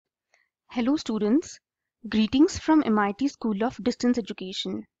Hello students, greetings from MIT School of Distance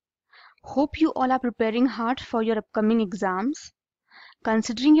Education. Hope you all are preparing hard for your upcoming exams.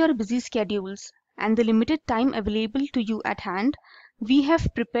 Considering your busy schedules and the limited time available to you at hand, we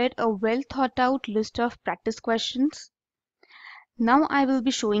have prepared a well thought out list of practice questions. Now I will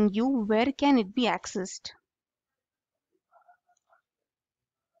be showing you where can it be accessed.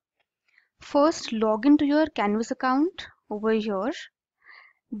 First, log into your Canvas account over here.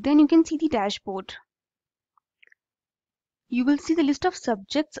 Then you can see the dashboard. You will see the list of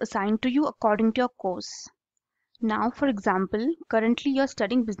subjects assigned to you according to your course. Now, for example, currently you're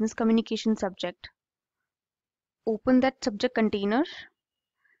studying business communication subject. Open that subject container,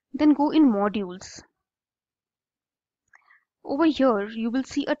 then go in modules. Over here, you will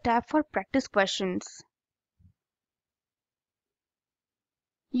see a tab for practice questions.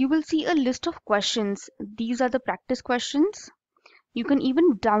 You will see a list of questions. These are the practice questions. You can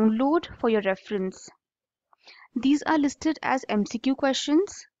even download for your reference. These are listed as MCQ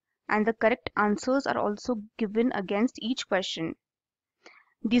questions, and the correct answers are also given against each question.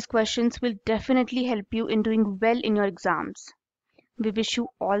 These questions will definitely help you in doing well in your exams. We wish you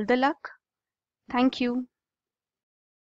all the luck. Thank you.